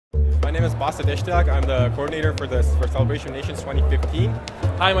My name is Basa Deshtiak. I'm the coordinator for Celebration Nations 2015.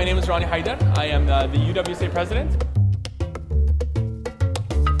 Hi, my name is Ronnie Haidar. I am the UWSA president.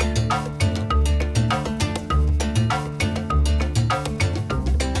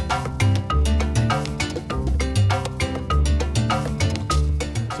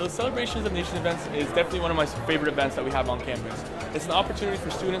 So the Celebrations of Nations events is definitely one of my favorite events that we have on campus. It's an opportunity for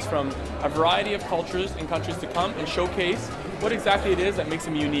students from a variety of cultures and countries to come and showcase what exactly it is that makes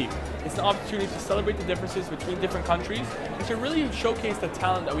them unique. It's an opportunity to celebrate the differences between different countries and to really showcase the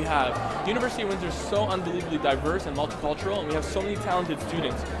talent that we have. The University of Windsor is so unbelievably diverse and multicultural, and we have so many talented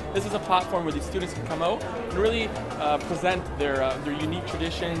students. This is a platform where these students can come out and really present their unique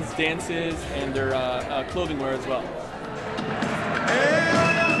traditions, dances, and their clothing wear as well.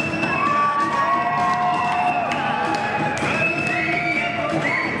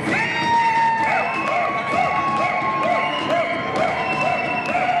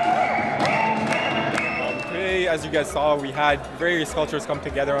 As you guys saw, we had various cultures come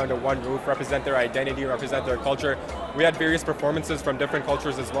together under one roof, represent their identity, represent their culture. We had various performances from different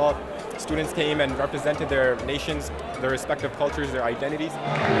cultures as well. Students came and represented their nations, their respective cultures, their identities.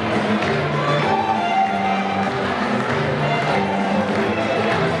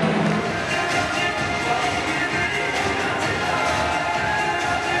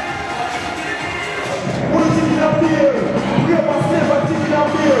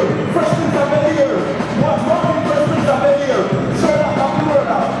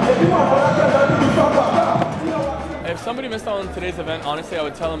 If somebody missed out on today's event, honestly, I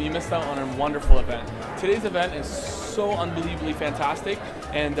would tell them you missed out on a wonderful event. Today's event is so unbelievably fantastic,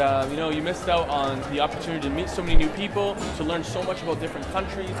 and you missed out on the opportunity to meet so many new people, to learn so much about different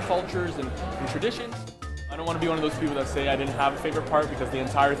countries, cultures, and traditions. I don't want to be one of those people that say I didn't have a favorite part because the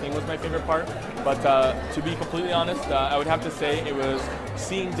entire thing was my favorite part, but to be completely honest, I would have to say it was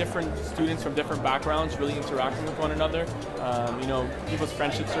seeing different students from different backgrounds really interacting with one another. People's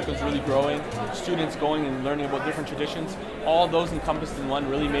friendship circles really growing, students going and learning about different traditions. All those encompassed in one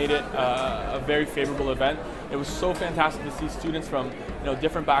really made it a very favorable event. It was so fantastic to see students from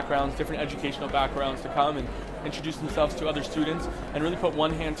different backgrounds, different educational backgrounds to come and introduce themselves to other students and really put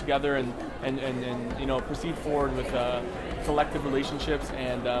one hand together and proceed forward with collective relationships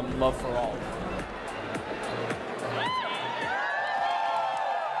and love for all.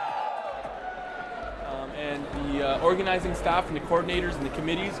 And the organizing staff and the coordinators and the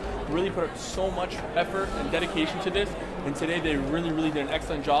committees really put up so much effort and dedication to this, and today they really did an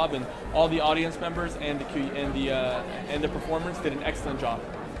excellent job, and all the audience members and the performers did an excellent job.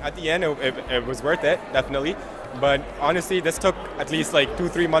 At the end, it was worth it, definitely. But honestly, this took at least like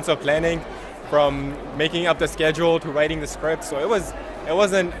 2-3 months of planning, from making up the schedule to writing the script. So it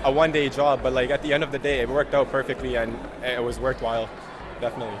wasn't a one-day job, but like at the end of the day, it worked out perfectly and it was worthwhile,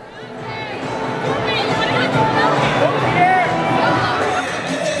 definitely.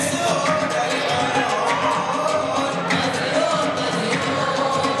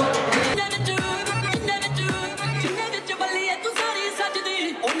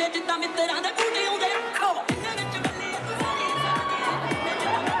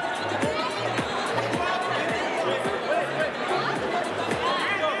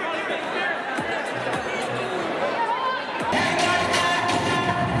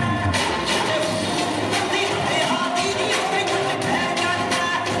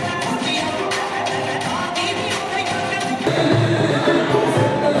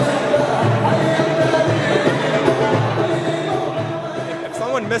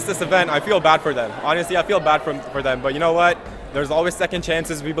 Missed this event, I feel bad for them. Honestly, I feel bad for them, but you know what? There's always second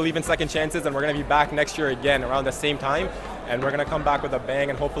chances. We believe in second chances, and we're going to be back next year again around the same time, and we're going to come back with a bang,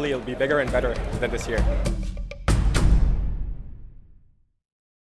 and hopefully it'll be bigger and better than this year.